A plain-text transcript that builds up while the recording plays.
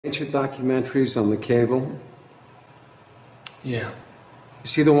Nature documentaries on the cable. Yeah. You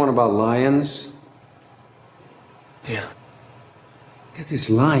see the one about lions? Yeah. Get this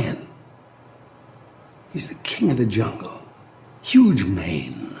lion. He's the king of the jungle. Huge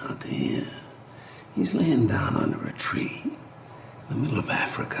mane out there. He's laying down under a tree in the middle of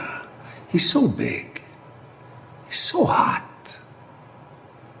Africa. He's so big. He's so hot.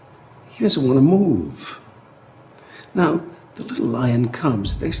 He doesn't want to move. Now, the little lion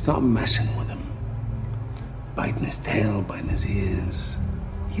cubs, they start messing with him. Biting his tail, biting his ears.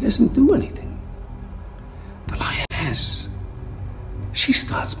 He doesn't do anything. The lioness, she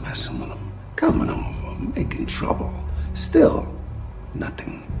starts messing with him, coming over, making trouble. Still,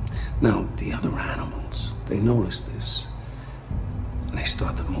 nothing. Now, the other animals, they notice this, and they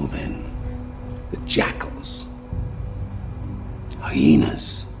start to move in. The jackals,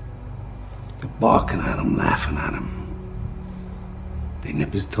 hyenas, they're barking at him, laughing at him. They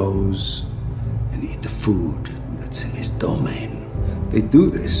nip his toes and eat the food that's in his domain. They do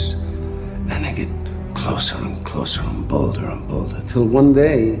this, and they get closer and closer and bolder, till one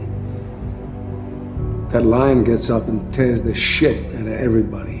day, that lion gets up and tears the shit out of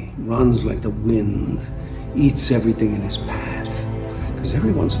everybody, runs like the wind, eats everything in his path. Because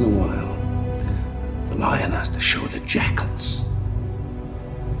every once in a while, the lion has to show the jackals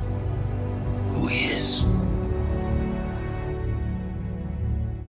who he is.